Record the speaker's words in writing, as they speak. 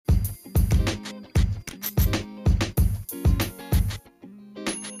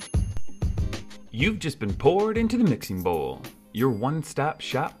You've just been poured into the Mixing Bowl, your one-stop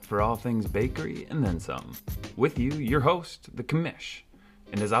shop for all things bakery and then some. With you, your host, the Commish,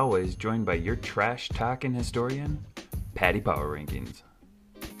 and as always, joined by your trash-talking historian, Patty Power Rankings.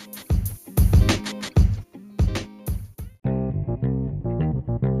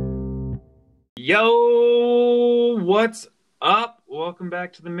 Yo, what's up? Welcome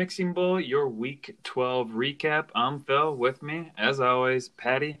back to the Mixing Bowl, your Week 12 recap. I'm Phil. With me, as always,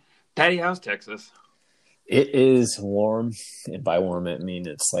 Patty. Patty, how's Texas? It is warm, and by warm I mean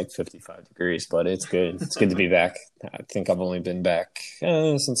it's like 55 degrees, but it's good. It's good to be back. I think I've only been back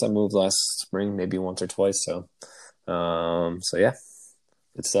since I moved last spring, maybe once or twice. So yeah,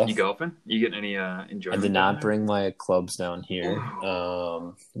 good stuff. You golfing? You getting any enjoyment? I did not bring my clubs down here.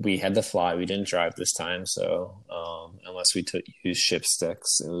 We had to fly. We didn't drive this time, so unless we used ship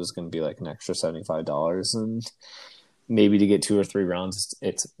sticks, it was going to be like an extra $75 and. Maybe to get 2 or 3 rounds,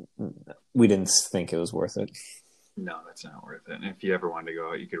 we didn't think it was worth it. No, that's not worth it. And if you ever wanted to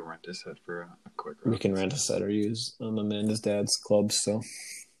go out, you could rent a set for a quick run. We can rent a set or use Amanda's dad's clubs. So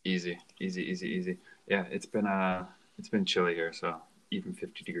easy. Yeah, it's been chilly here, so even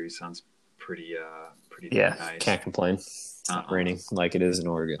 50 degrees sounds pretty nice. Can't complain. It's not raining like it is in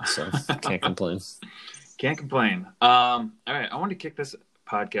Oregon, so can't complain. Can't complain. All right, I want to kick this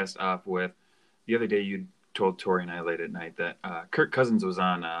podcast off with the other day you told Tori and I late at night that Kirk Cousins was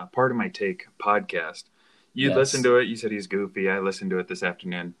on Part of My Take podcast. You listened to it. You said he's goofy. I listened to it this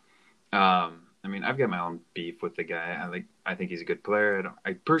afternoon. I mean, I've got my own beef with the guy. I think he's a good player.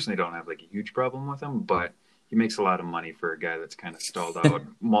 I personally don't have like a huge problem with him, but he makes a lot of money for a guy that's kind of stalled out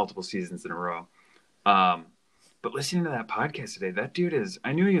multiple seasons in a row. But listening to that podcast today, that dude is.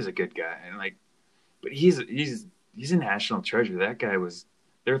 I knew he was a good guy, and but he's a national treasure. That guy was.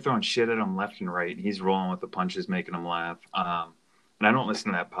 They're throwing shit at him left and right. He's rolling with the punches, making them laugh. And I don't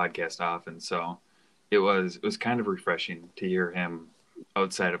listen to that podcast often, so it was kind of refreshing to hear him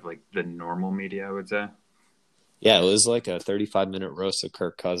outside of like the normal media, I would say. Yeah, it was like a 35-minute roast of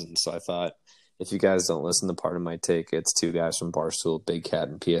Kirk Cousins. So I thought, if you guys don't listen to Part of My Take, it's 2 guys from Barstool, Big Cat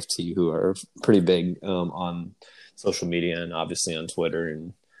and PFT, who are pretty big on social media and obviously on Twitter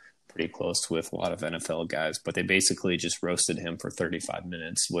and pretty close with a lot of NFL guys, but they basically just roasted him for 35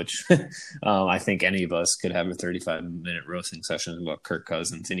 minutes, which I think any of us could have a 35-minute roasting session about Kirk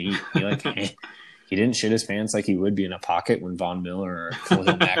Cousins. And he didn't shit his pants like he would be in a pocket when Von Miller or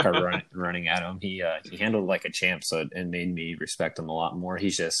Khalil Mack are running at him. He handled like a champ, so it made me respect him a lot more.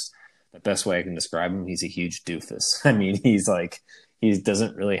 He's just the best way I can describe him. He's a huge doofus. I mean, he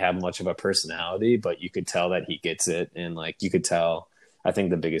doesn't really have much of a personality, but you could tell that he gets it, and like you could tell. I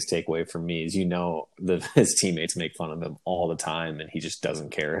think the biggest takeaway for me is, his teammates make fun of him all the time, and he just doesn't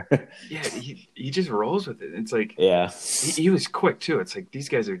care. Yeah, he just rolls with it. It's like, yeah, he was quick too. It's like these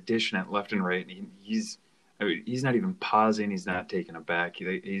guys are dishing it left and right, and he's not even pausing. He's not taking it back.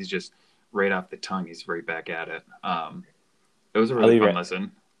 He's just right off the tongue. He's right back at it. It was a really fun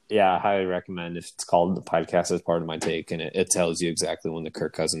listen. Yeah, I highly recommend. If it's called The Podcast As Part of My Take, and it tells you exactly when the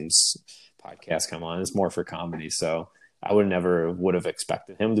Kirk Cousins podcast come on. It's more for comedy, so. I would have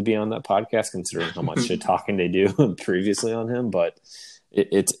expected him to be on that podcast, considering how much shit talking they do previously on him. But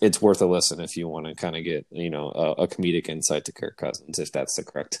it's worth a listen if you want to kind of get a comedic insight to Kirk Cousins, if that's the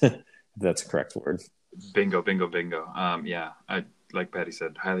correct word. Bingo. Yeah, I like Patty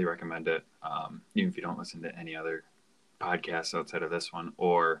said, highly recommend it. Even if you don't listen to any other podcasts outside of this one,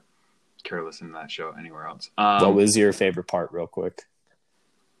 or care to listen to that show anywhere else. What was your favorite part, real quick?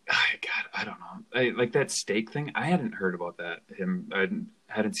 God, I don't know. Like that steak thing, I hadn't heard about that. I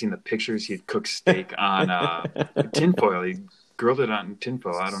hadn't seen the pictures. He'd cooked steak on tinfoil. He grilled it on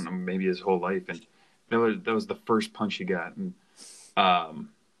tinfoil. I don't know, maybe his whole life. And that was the first punch he got. And I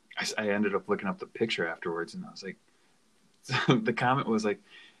ended up looking up the picture afterwards, and I was like, the comment was like,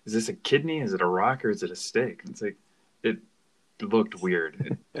 "Is this a kidney? Is it a rock? Or is it a steak?" And it's like, it looked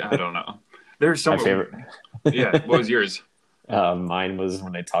weird. I don't know. There's some favorite. Yeah, what was yours? Mine was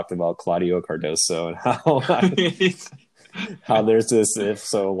when they talked about Claudio Cardoso and how there's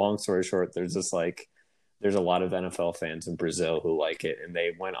this. Long story short, there's a lot of NFL fans in Brazil who like it, and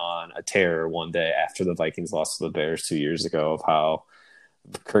they went on a tear one day after the Vikings lost to the Bears 2 years ago of how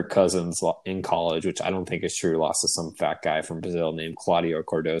Kirk Cousins in college, which I don't think is true, lost to some fat guy from Brazil named Claudio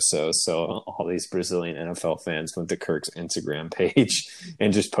Cardoso. So all these Brazilian NFL fans went to Kirk's Instagram page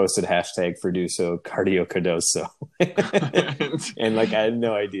and just posted #Ferduso Cardio Cardoso. And I had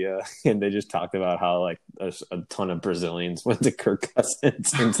no idea. And they just talked about how a ton of Brazilians went to Kirk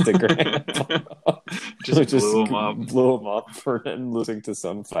Cousins' Instagram. just blew him up for losing to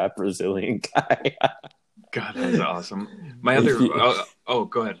some fat Brazilian guy. God, that was awesome. My other...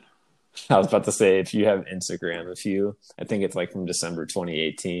 go ahead. I was about to say, if you have Instagram, I think it's like from December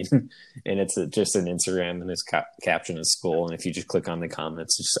 2018, and it's just an Instagram, and his caption is school, and if you just click on the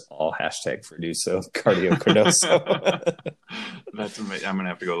comments, it's just all hashtag Ferduso, Cardio Cardoso. That's amazing. I'm gonna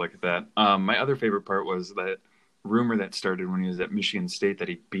have to go look at that. My other favorite part was that rumor that started when he was at Michigan State that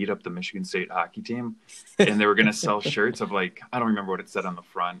he beat up the Michigan State hockey team, and they were gonna sell shirts of like, I don't remember what it said on the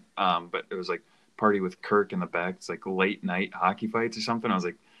front, but it was like party with Kirk in the back. It's like late night hockey fights or something. I was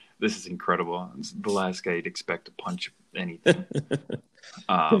like, this is incredible. It's the last guy you'd expect to punch anything.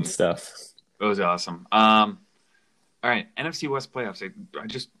 Good stuff. It was awesome. All right, NFC West playoffs. I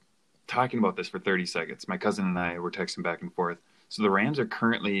just talking about this for 30 seconds. My cousin and I were texting back and forth. So the Rams are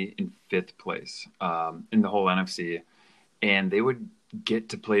currently in fifth place in the whole NFC, and they would get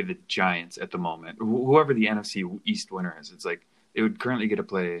to play the Giants at the moment. Whoever the NFC East winner is, it's like they would currently get to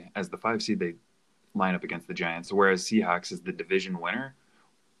play as the 5 seed. They line up against the Giants, whereas Seahawks is the division winner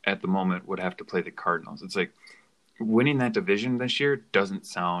at the moment would have to play the Cardinals. It's like winning that division this year doesn't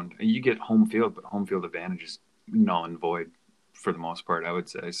sound. You get home field, but home field advantage is null and void for the most part, I would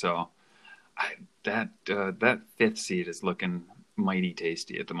say. So that fifth seed is looking mighty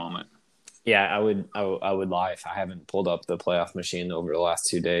tasty at the moment. Yeah, I would lie if I haven't pulled up the playoff machine over the last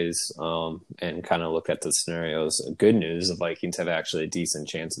 2 days and kind of looked at the scenarios. Good news: the Vikings have actually a decent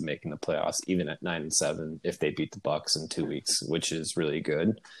chance of making the playoffs, even at 9-7, if they beat the Bucks in 2 weeks, which is really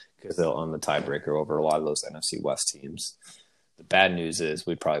good because they'll own the tiebreaker over a lot of those NFC West teams. The bad news is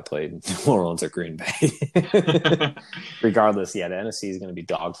we'd probably play New Orleans or Green Bay. Regardless, yeah, the NFC is going to be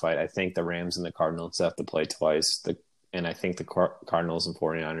dogfight. I think the Rams and the Cardinals have to play twice. And I think the Cardinals and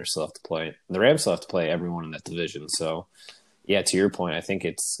 49ers still have to play. The Rams still have to play everyone in that division. So, yeah, to your point, I think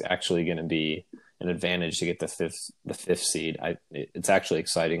it's actually going to be an advantage to get the fifth seed. It's actually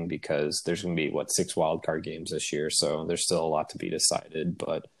exciting because there's going to be, 6 wild card games this year. So there's still a lot to be decided.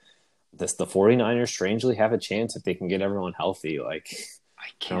 But the 49ers strangely have a chance if they can get everyone healthy. Like, I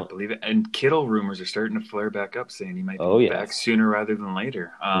can't believe it. And Kittle rumors are starting to flare back up, saying he might be back sooner rather than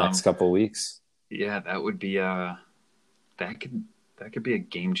later. Next couple of weeks. Yeah, that would be that could be a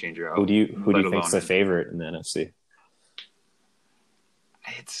game changer. Who do you think's the favorite in the NFC?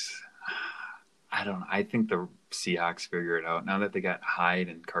 I don't know. I think the Seahawks figure it out now that they got Hyde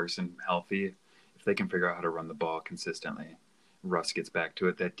and Carson healthy. If they can figure out how to run the ball consistently, Russ gets back to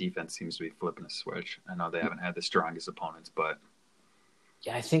it. That defense seems to be flipping a switch. I know they haven't had the strongest opponents, but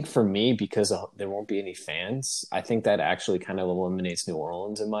yeah, I think for me, because there won't be any fans, I think that actually kind of eliminates New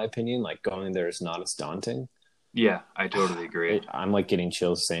Orleans, in my opinion. Like, going there is not as daunting. Yeah, I totally agree. I'm like getting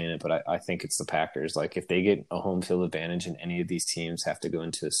chills saying it, but I think it's the Packers. Like, if they get a home field advantage and any of these teams have to go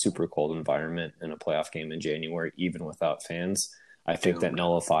into a super cold environment in a playoff game in January, even without fans, I think that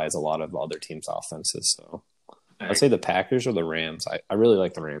nullifies a lot of other teams' offenses. So I'd say the Packers or the Rams. I really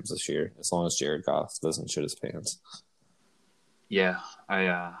like the Rams this year, as long as Jared Goff doesn't shit his pants. Yeah,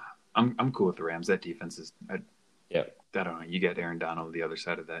 I'm cool with the Rams. That defense is I don't know. You get Aaron Donald on the other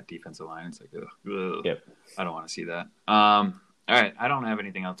side of that defensive line. It's like, ugh. Yep. I don't want to see that. All right. I don't have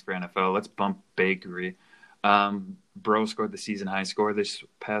anything else for NFL. Let's bump bakery. Bro scored the season high score this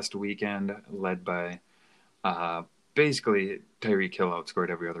past weekend, led by basically Tyreek Hill outscored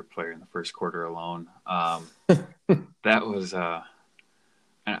every other player in the first quarter alone. That was I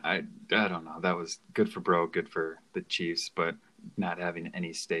don't know. That was good for Bro, good for the Chiefs, but not having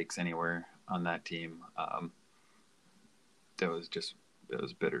any stakes anywhere on that team. That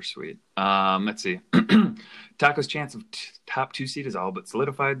was bittersweet. Let's see. Taco's chance of top 2 seed is all but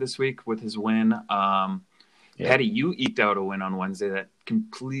solidified this week with his win. Patty, you eked out a win on Wednesday that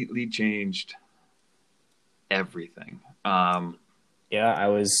completely changed everything. Yeah, I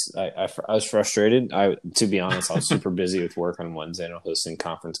was frustrated. To be honest, I was super busy with work on Wednesday and hosting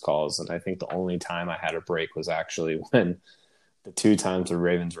conference calls, and I think the only time I had a break was actually when the 2 times the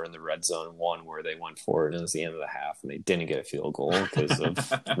Ravens were in the red zone, one where they went for it and it was the end of the half and they didn't get a field goal because of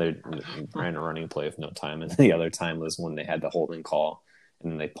they ran a running play with no time, and the other time was when they had the holding call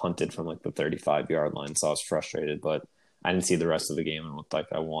and then they punted from like the 35-yard line. So I was frustrated, but I didn't see the rest of the game and it looked like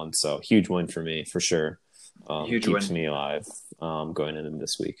I won. So huge win for me for sure. Keeps me alive going into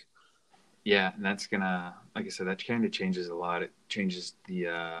this week. Yeah, and that's gonna, like I said, that kind of changes a lot. It changes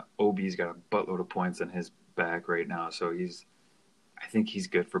the OB's got a buttload of points on his back right now, so I think he's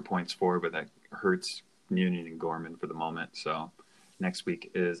good for points for, but that hurts Noonan and Gorman for the moment. So next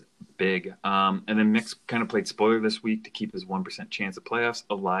week is big. And then Mix kind of played spoiler this week to keep his 1% chance of playoffs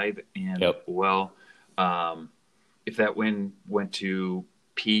alive and well. If that win went to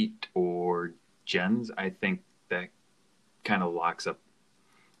Pete or Jens, I think that kind of locks up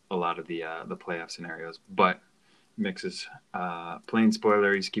a lot of the playoff scenarios. But Mix is plain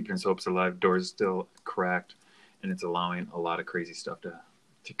spoiler. He's keeping his hopes alive. Doors still cracked, and it's allowing a lot of crazy stuff to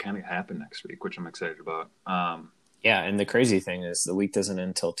kind of happen next week, which I'm excited about. Yeah, and the crazy thing is the week doesn't end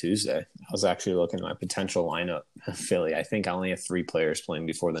until Tuesday. I was actually looking at my potential lineup. Philly, I think I only have 3 players playing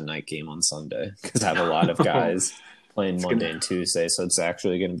before the night game on Sunday because I have a lot of guys playing Monday and Tuesday, so it's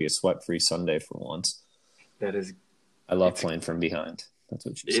actually going to be a sweat-free Sunday for once. That is, I love playing from behind. That's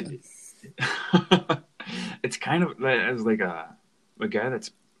what you said. It's kind of as like a guy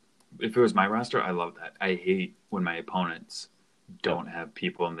that's. If it was my roster, I love that. I hate when my opponents don't have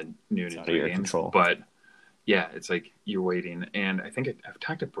people in the noon and 3 games. Control. But yeah, it's like you're waiting, and I think I've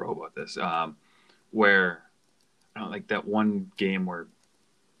talked to Bro about this, where like that one game where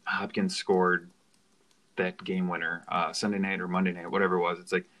Hopkins scored that game winner Sunday night or Monday night, whatever it was.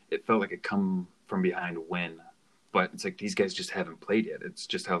 It's like it felt like a come from behind win, but it's like these guys just haven't played yet. It's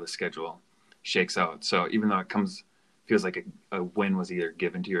just how the schedule shakes out. So even though it feels like a win was either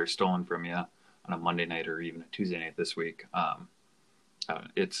given to you or stolen from you on a Monday night or even a Tuesday night this week,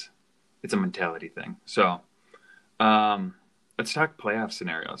 it's a mentality thing. So let's talk playoff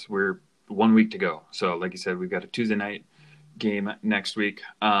scenarios. We're 1 week to go. So like you said, we've got a Tuesday night game next week.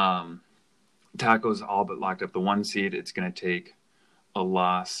 Taco's all but locked up the 1 seed. It's going to take a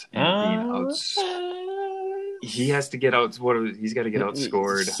loss and being out. He has to get out. He's got to get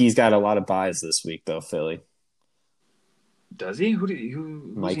outscored. He's got a lot of buys this week, though. Philly. Does he?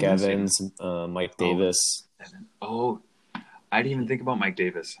 Who? Mike Evans, Mike Davis. Oh, I didn't even think about Mike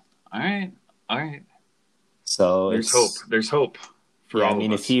Davis. All right. So there's hope. For all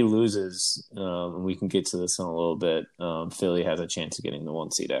of us. If he loses, we can get to this in a little bit. Philly has a chance of getting the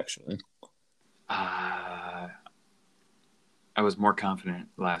 1 seed. Actually, I was more confident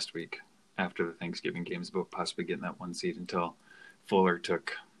last week after the Thanksgiving games about possibly getting that 1 seed until Fuller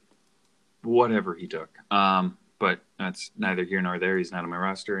took whatever he took. But that's neither here nor there. He's not on my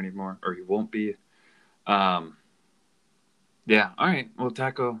roster anymore, or he won't be. Yeah, all right. Well,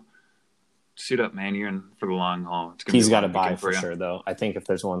 Taco, suit up, man. You're in for the long haul. He's got a bye for sure, though. I think if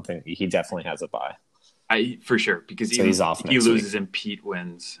there's one thing, he definitely has a bye. For sure, because he's off he loses and Pete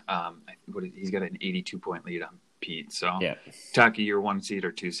wins. He's got an 82-point lead on Pete. So, yeah. Taki, you're 1 seed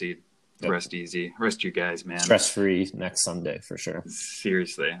or 2 seed. Yep. Rest easy. Rest you guys, man. Stress-free next Sunday for sure.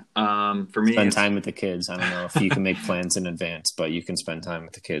 Seriously. For me, spend time with the kids. I don't know if you can make plans in advance, but you can spend time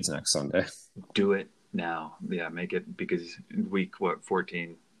with the kids next Sunday. Do it now. Yeah, make it, because week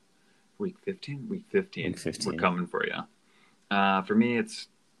 14? Week 15? Week 15. We're coming for you. For me, it's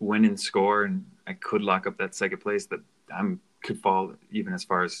win and score, and I could lock up that second place. That could fall even as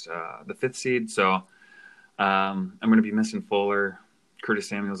far as the 5th seed. So I'm going to be missing Fuller. Curtis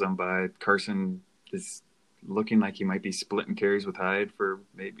Samuel's on bye. Carson is looking like he might be splitting carries with Hyde for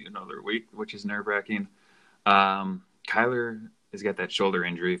maybe another week, which is nerve-wracking. Kyler has got that shoulder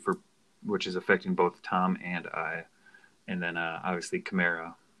injury which is affecting both Tom and I. And then obviously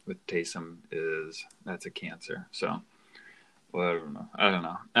Kamara with Taysom that's a cancer. So, well, I don't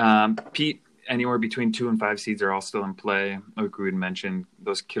know. Pete, anywhere between 2 and 5 seeds are all still in play. Like we had mentioned,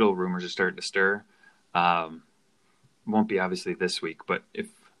 those Kittle rumors are starting to stir. Won't be obviously this week, but if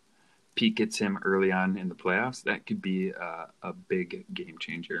Pete gets him early on in the playoffs, that could be a big game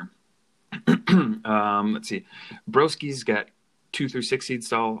changer. Let's see. Broski's got 2 through 6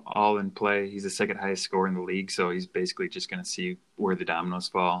 seeds all in play. He's the second highest scorer in the league, so he's basically just going to see where the dominoes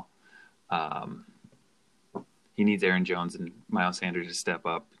fall. He needs Aaron Jones and Miles Sanders to step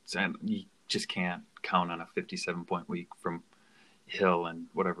up. And you just can't count on a 57-point week from Hill and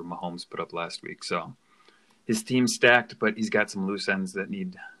whatever Mahomes put up last week. So his team's stacked, but he's got some loose ends that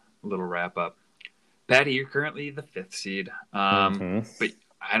need a little wrap up. Patty, you're currently the 5th seed. But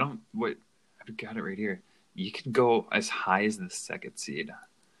I've got it right here. You could go as high as the 2nd seed.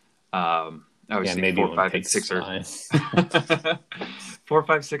 Obviously, maybe 4, 5, and 6 are 4,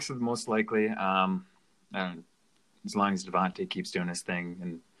 5, 6 are the most likely. As long as Devontae keeps doing his thing,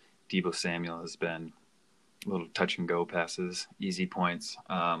 and Deebo Samuel has been a little touch and go passes, easy points.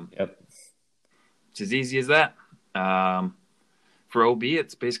 Yep. It's as easy as that. For OB,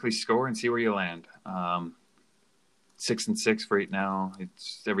 it's basically score and see where you land. 6 and 6 right now.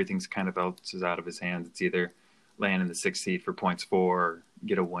 Everything's kind of is out of his hands. It's either land in the 6th seed for points 4, or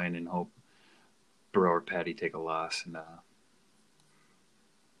get a win and hope Burrow or Patty take a loss. And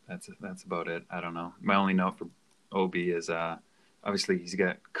that's about it. I don't know. My only note for OB is obviously he's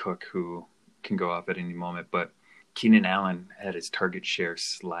got Cook, who can go off at any moment, but Keenan Allen had his target share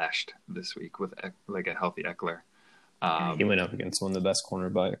slashed this week with like a healthy Eckler. He went up against one of the best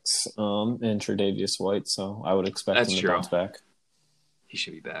cornerbacks in Tre'Davious White, so I would expect him to bounce back. He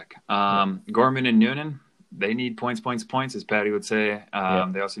should be back. Gorman and Noonan, they need points, as Patty would say.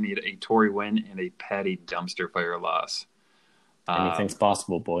 Yep. They also need a Tory win and a Patty dumpster fire loss. Anything's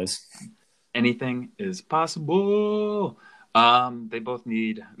possible, boys. Anything is possible. They both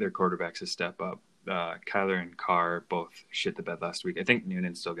need their quarterbacks to step up. Kyler and Carr both shit the bed last week. I think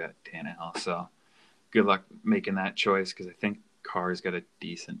Noonan still got Tannehill, so good luck making that choice because I think Carr's got a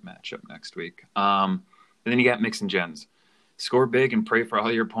decent matchup next week. And then you got Mix and Gens. Score big and pray for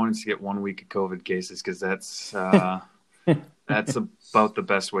all your opponents to get 1 week of COVID cases because that's about the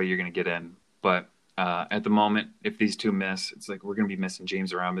best way you're going to get in. But at the moment, if these two miss, it's like we're going to be missing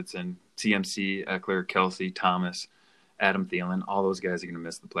James Robinson, CMC, Eckler, Kelsey, Thomas, Adam Thielen. All those guys are going to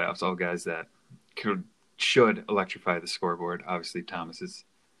miss the playoffs. All guys that should electrify the scoreboard. Obviously, Thomas has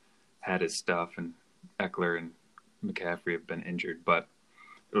had his stuff, and Eckler and McCaffrey have been injured. But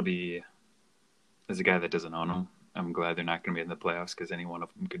it'll be, as a guy that doesn't own them, I'm glad they're not going to be in the playoffs because any one of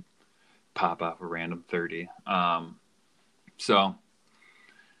them could pop off a random 30. So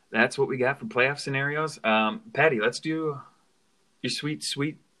that's what we got for playoff scenarios. Patty, let's do your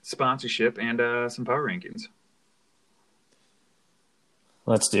sweet sponsorship and some power rankings.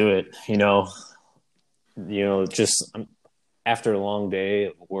 Let's do it. Just after a long day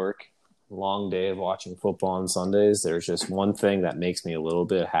of work, long day of watching football on Sundays, there's just one thing that makes me a little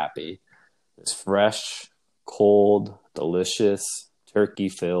bit happy. This fresh, cold, delicious,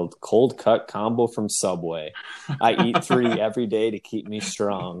 turkey-filled, cold-cut combo from Subway. I eat 3 every day to keep me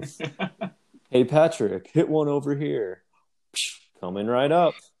strong. Hey, Patrick, hit one over here. Coming right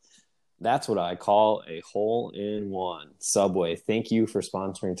up. That's what I call a hole-in-one. Subway, thank you for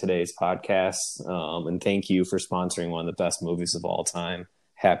sponsoring today's podcast, and thank you for sponsoring one of the best movies of all time,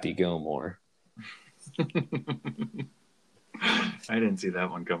 Happy Gilmore. I didn't see that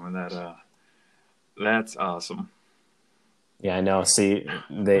one coming. That's awesome. Yeah, I know. See,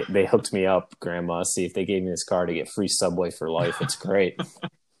 they hooked me up, Grandma. See, if they gave me this card to get free Subway for life, it's great.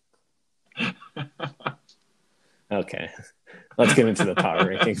 Okay. Let's get into the power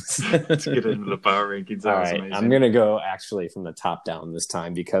rankings. Let's get into the power rankings. All right. Amazing. I'm going to go actually from the top down this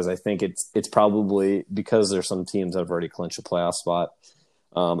time because I think it's probably because there's some teams that have already clinched a playoff spot.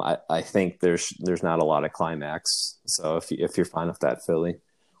 I think there's not a lot of climax. So if you're fine with that, Philly.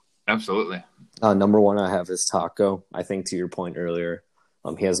 Absolutely. Number 1 I have is Taco. I think to your point earlier,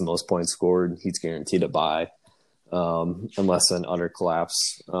 he has the most points scored. He's guaranteed a bye. Unless an utter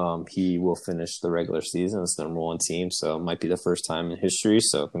collapse, he will finish the regular season as the number 1 team. So it might be the first time in history.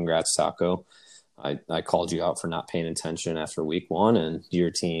 So congrats, Taco. I called you out for not paying attention after week 1, and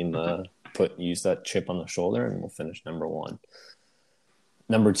your team used that chip on the shoulder, and we'll finish number 1.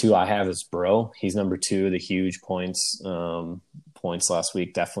 Number 2 I have is Bro. He's number 2. The huge points last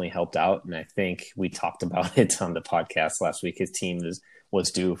week definitely helped out, and I think we talked about it on the podcast last week. His team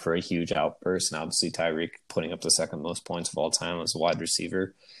was due for a huge outburst, and obviously Tyreek putting up the second most points of all time as a wide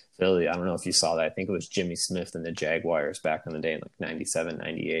receiver. Philly, I don't know if you saw that. I think it was Jimmy Smith and the Jaguars back in the day in like 97,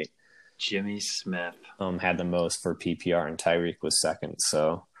 98. Jimmy Smith had the most for PPR, and Tyreek was second.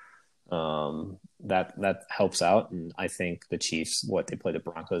 So that helps out, and I think the Chiefs, they play the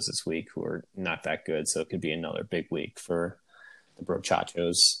Broncos this week, who are not that good, so it could be another big week for the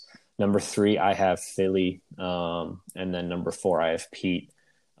Brochachos. Number 3, I have Philly, and then number 4, I have Pete.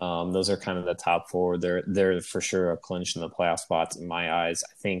 Those are kind of the top 4. They're for sure a clinch in the playoff spots in my eyes.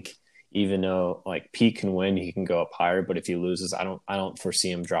 I think even though like Pete can win, he can go up higher, but if he loses, I don't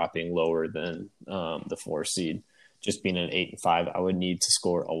foresee him dropping lower than the 4 seed. Just being an 8-5, I would need to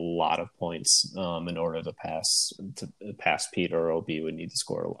score a lot of points in order to pass Pete, or OB would need to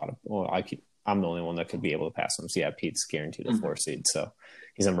score a lot of. Well, I'm the only one that could be able to pass him. So yeah, Pete's guaranteed a 4 seed, so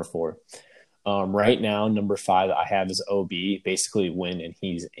he's number 4. Right now, number 5 I have is OB. Basically, win and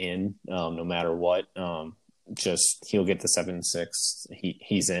he's in, no matter what. Just he'll get the 7-6.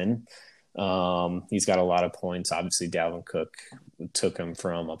 He's in. He's got a lot of points. Obviously, Dalvin Cook took him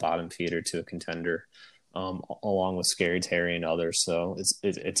from a bottom feeder to a contender. Along with Scary Terry and others. So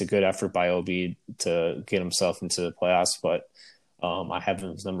it's a good effort by OB to get himself into the playoffs, but I have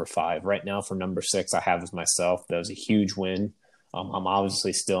him as number 5. Right now for number 6, I have as myself. That was a huge win. I'm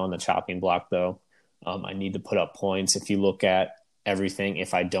obviously still on the chopping block, though. I need to put up points. If you look at everything,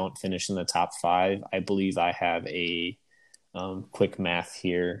 if I don't finish in the top 5, I believe I have a quick math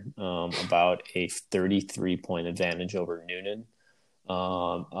here about a 33-point advantage over Noonan,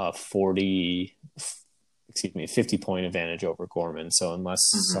 a 50-point advantage over Gorman. So unless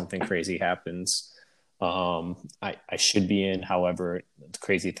something crazy happens, I should be in. However,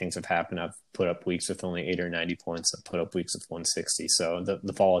 crazy things have happened. I've put up weeks with only 80 or 90 points. I've put up weeks with 160. So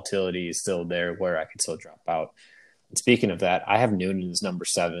the volatility is still there where I could still drop out. Speaking of that, I have Noonan as number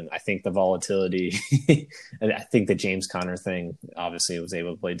 7. I think the volatility, and I think the James Conner thing, obviously, was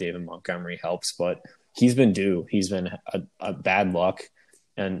able to play David Montgomery helps, but he's been due. He's been a bad luck.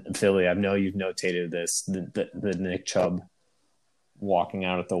 And Philly, I know you've notated this, the Nick Chubb walking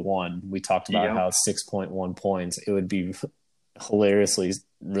out at the 1. We talked about how 6.1 points, it would be hilariously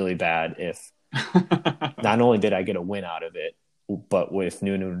really bad if not only did I get a win out of it, but if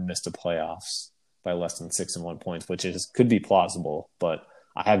Noonan missed the playoffs by less than 6 and 1 points, which could be plausible, but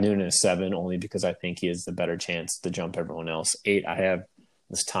I have Noonan as 7 only because I think he has the better chance to jump everyone else. 8, I have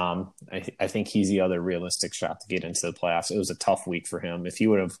this Tom. I think he's the other realistic shot to get into the playoffs. It was a tough week for him. If he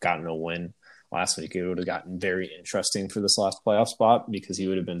would have gotten a win last week, it would have gotten very interesting for this last playoff spot because he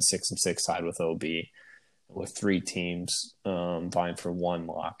would have been 6-6 tied with OB with 3 teams vying for 1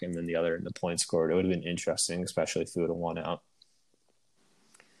 lock and then the other in the point scored. It would have been interesting, especially if he would have won out.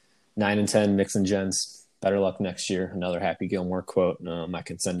 9 and 10, Knicks and Gents. Better luck next year. Another Happy Gilmore quote. I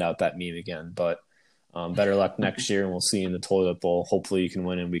can send out that meme again, but better luck next year, and we'll see you in the toilet bowl. Hopefully you can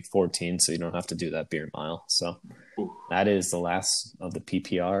win in week 14 so you don't have to do that beer mile. So that is the last of the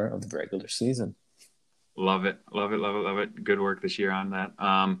PPR of the regular season. Love it. Love it, love it, love it. Good work this year on that.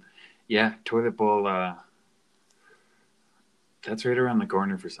 Yeah, toilet bowl, that's right around the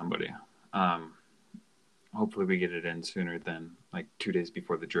corner for somebody. Hopefully we get it in sooner than like 2 days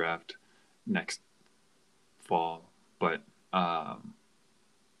before the draft next fall. But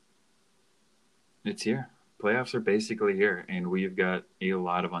it's here. Playoffs are basically here, and we've got a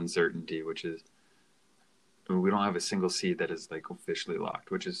lot of uncertainty, which is we don't have a single seed that is like officially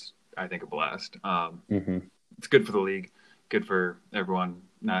locked, which is, I think, a blast. It's good for the league, good for everyone,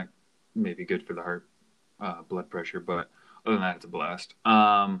 not maybe good for the heart, blood pressure, but other than that, it's a blast.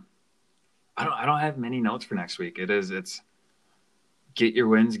 I don't have many notes for next week. It's get your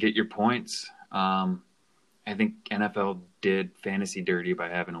wins, get your points. I think NFL did fantasy dirty by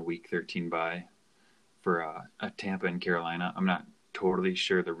having a week 13 bye for a Tampa and Carolina. I'm not totally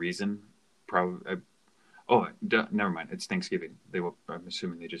sure the reason. Probably. Never mind. It's Thanksgiving. I'm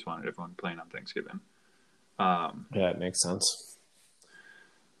assuming they just wanted everyone playing on Thanksgiving. Yeah, it makes sense.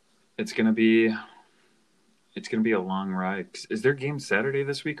 It's gonna be a long ride. Is there game Saturday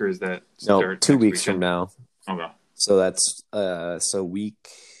this week, or is that no 2 weeks from now? Okay. So that's week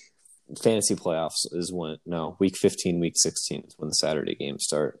fantasy playoffs is week 15, week 16 is when the Saturday games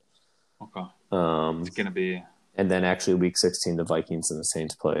start. Okay. It's gonna be, and then actually week 16 the Vikings and the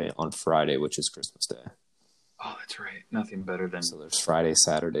Saints play on Friday, which is Christmas Day. Oh, that's right. Nothing better than so there's Friday,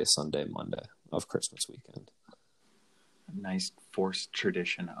 Saturday, Sunday, Monday of Christmas weekend. A nice forced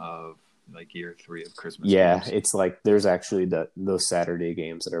tradition of like year 3 of Christmas. Yeah, games. It's like there's actually those Saturday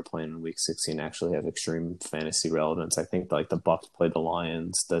games that are playing in week 16 actually have extreme fantasy relevance. I think like the Bucks play the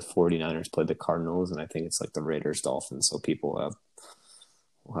Lions, the 49ers play the Cardinals, and I think it's like the Raiders, Dolphins. So people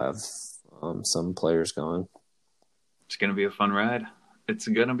will have some players going. It's gonna be a fun ride. It's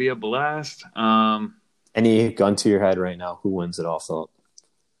gonna be a blast. Any gun to your head right now? Who wins it all, Philip?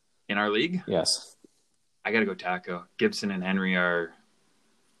 In our league? Yes. I gotta go Taco. Gibson and Henry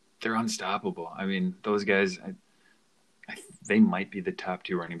they're unstoppable. I mean, those guys, they might be the top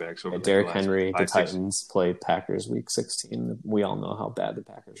 2 running backs over Derrick Henry, the Titans play Packers week 16. We all know how bad the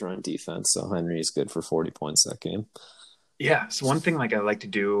Packers run defense, so Henry is good for 40 points that game. Yeah, so one thing like I like to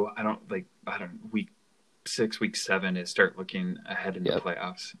do, week 6, week 7 is start looking ahead in the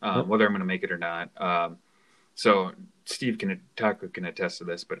playoffs, whether I'm going to make it or not. So Steve Taco can attest to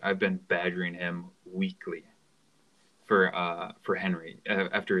this, but I've been badgering him weekly for Henry.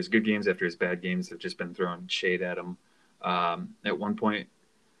 After his good games, after his bad games, I've just been throwing shade at him. At one point,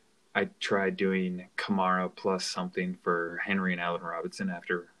 I tried doing Kamara plus something for Henry and Allen Robinson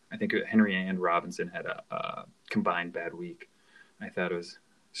after I think Henry and Robinson had a combined bad week. I thought it was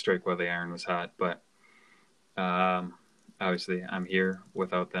strike while the iron was hot, but obviously I'm here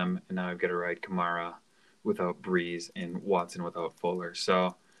without them, and now I've got to ride Kamara without Breeze and Watson without Fuller.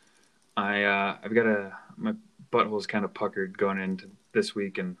 So I've got my butthole's kind of puckered going into this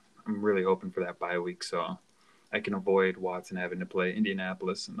week, and I'm really hoping for that bye week so I can avoid Watson having to play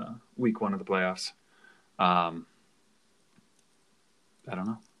Indianapolis in the week 1 of the playoffs. I don't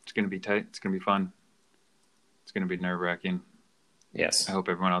know. It's going to be tight. It's going to be fun. It's going to be nerve-wracking. Yes. I hope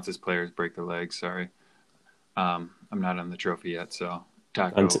everyone else's players break their legs. Sorry. I'm not on the trophy yet, so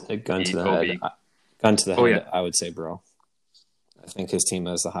Taco. Gun to the head. Gun to the head, yeah. I would say, bro. I think his team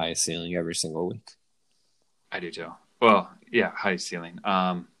has the highest ceiling every single week. I do too. Well, yeah, high ceiling.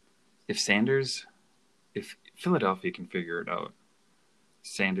 If Philadelphia can figure it out,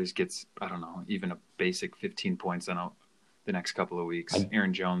 Sanders gets, I don't know, even a basic 15 points on the next couple of weeks.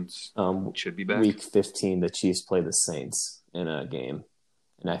 Aaron Jones should be back. Week 15, the Chiefs play the Saints in a game.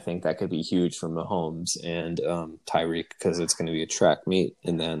 And I think that could be huge for Mahomes and Tyreek because it's going to be a track meet.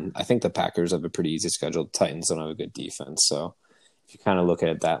 And then I think the Packers have a pretty easy schedule. The Titans don't have a good defense. So if you kind of look at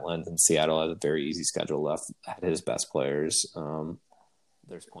it that lens, and Seattle has a very easy schedule left at his best players,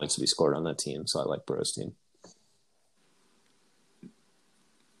 there's points to be scored on that team. So I like Burrow's team.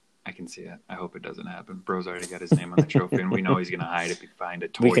 I can see it. I hope it doesn't happen. Bro's already got his name on the trophy, and we know he's going to hide if he find a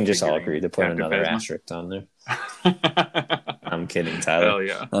toy. We can just all agree to put another asterisk on there. I'm kidding, Tyler. Hell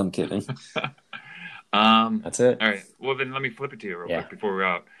yeah. I'm kidding. That's it. All right. Well, then let me flip it to you real quick before we're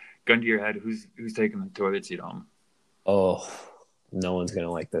out. Gun to your head, who's taking the toilet seat home? Oh, no one's going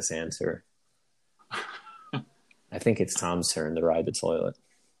to like this answer. I think it's Tom's turn to ride the toilet.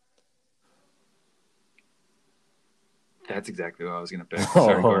 That's exactly what I was going to pick.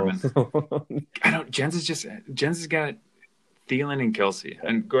 Sorry, Gorman. Jens has got Thielen and Kelsey,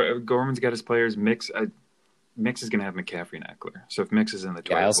 and Gorman's got his players. Mix is going to have McCaffrey and Eckler. So if Mix is in the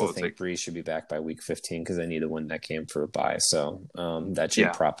toilet, I also think Brees should be back by week 15 because they need to win that game for a bye. So that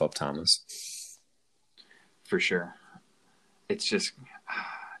should prop up Thomas for sure. It's just,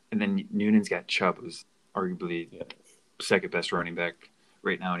 and then Noonan's got Chubb, who's arguably second best running back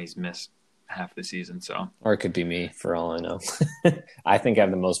right now, and he's missed half the season. So, or it could be me for all I know. I think I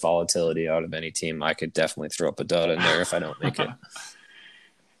have the most volatility out of any team. I could definitely throw up a dud in there if I don't make it.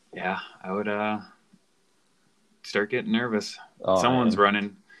 Yeah, I would start getting nervous. Someone's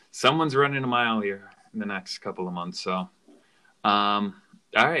running a mile here in the next couple of months. So, all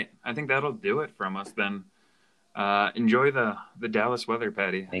right, I think that'll do it from us then. Enjoy the Dallas weather,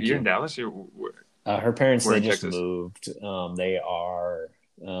 Patty. You're in Dallas? Her parents, they just moved. They are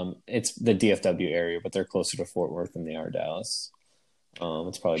it's the DFW area, but they're closer to Fort Worth than they are Dallas.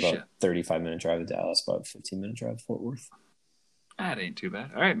 It's probably about 35-minute drive to Dallas, about 15-minute drive to Fort Worth. That ain't too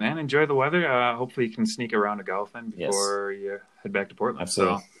bad. All right, man. Enjoy the weather. Hopefully you can sneak around to golfing before you head back to Portland.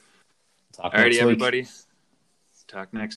 Absolutely. So, all righty, everybody. Talk next